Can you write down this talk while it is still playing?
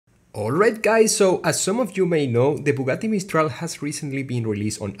Alright guys, so as some of you may know, the Bugatti Mistral has recently been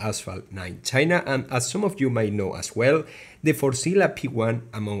released on Asphalt Legends China, and as some of you might know as well, the Forcilla P1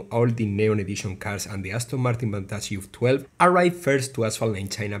 among all the Neon Edition cars and the Aston Martin Vantage Youth 12 arrived first to Asphalt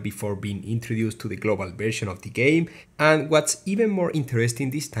Legends China before being introduced to the global version of the game. And what's even more interesting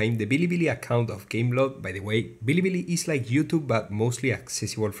this time, the Bilibili account of Gameloft, by the way, Bilibili is like YouTube but mostly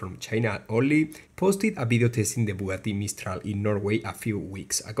accessible from China only, posted a video testing the Bugatti Mistral in Norway a few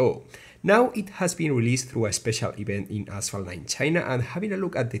weeks ago. Now it has been released through a special event in Asphalt Legends China, and having a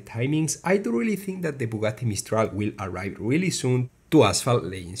look at the timings, I do really think that the Bugatti Mistral will arrive really soon to Asphalt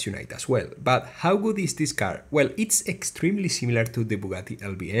Legends Unite as well. But how good is this car? Well, it's extremely similar to the Bugatti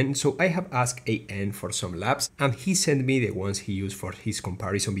LVN, so I have asked AN for some laps and he sent me the ones he used for his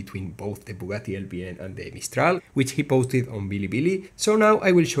comparison between both the Bugatti LVN and the Mistral, which he posted on Bilibili. So now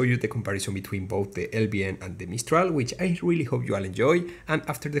I will show you the comparison between both the LVN and the Mistral, which I really hope you all enjoy, and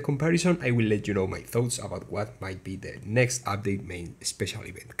after the comparison I will let you know my thoughts about what might be the next update main special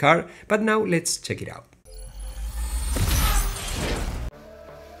event car. But now let's check it out.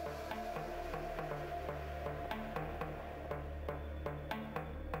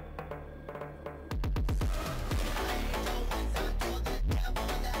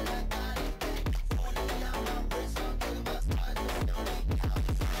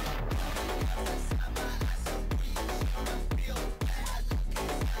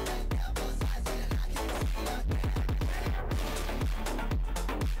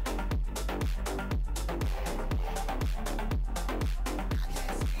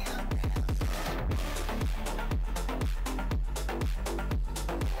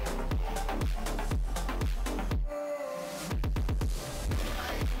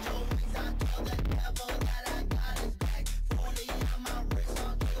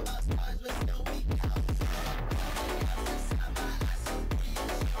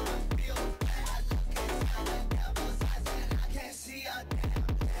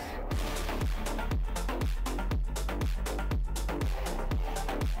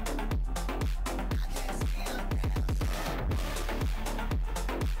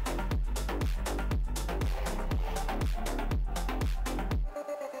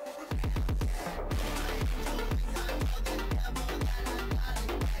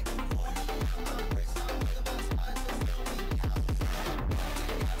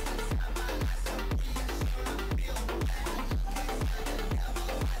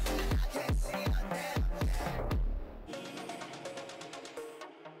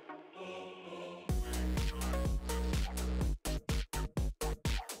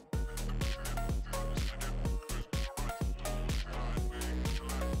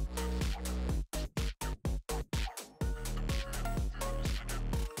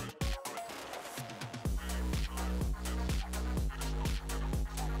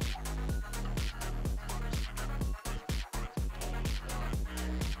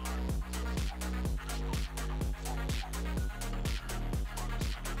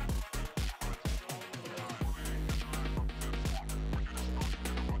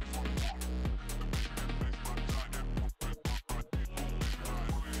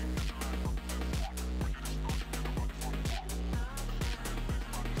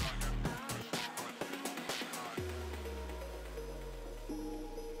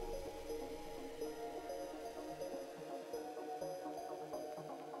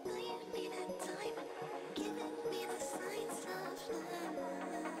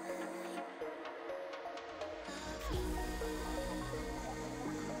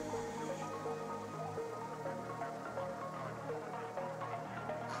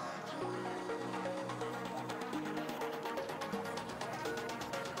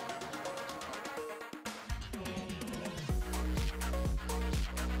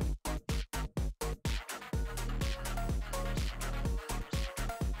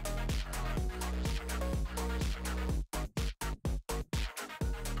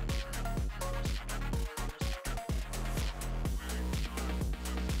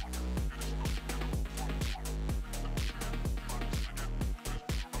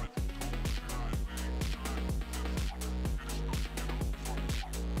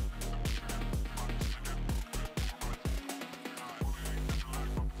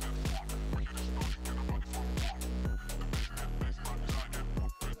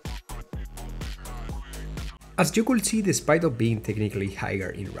 As you could see, despite of being technically higher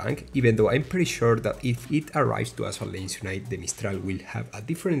in rank, even though I'm pretty sure that if it arrives to Asphalt Legends Unite, the Mistral will have a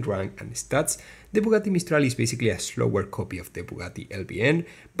different rank and stats, the Bugatti Mistral is basically a slower copy of the Bugatti LVN,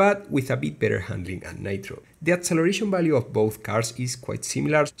 but with a bit better handling and nitro. The acceleration value of both cars is quite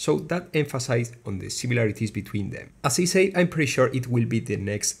similar, so that emphasizes on the similarities between them. As I said, I'm pretty sure it will be the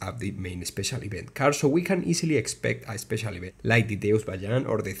next update main special event car, so we can easily expect a special event like the Deus Bayan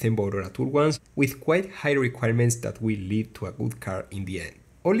or the Zembo Aurora Tour ones with quite high requirements that will lead to a good car in the end.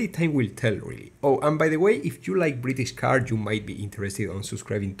 Only time will tell, really. Oh, and by the way, if you like British cars, you might be interested on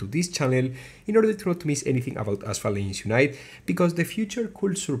subscribing to this channel in order to not miss anything about Asphalt Legends Unite, because the future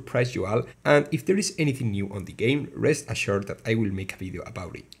could surprise you all, and if there is anything new on the game, rest assured that I will make a video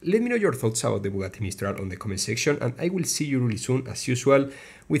about it. Let me know your thoughts about the Bugatti Mistral on the comment section, and I will see you really soon, as usual,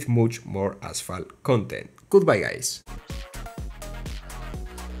 with much more Asphalt content. Goodbye, guys.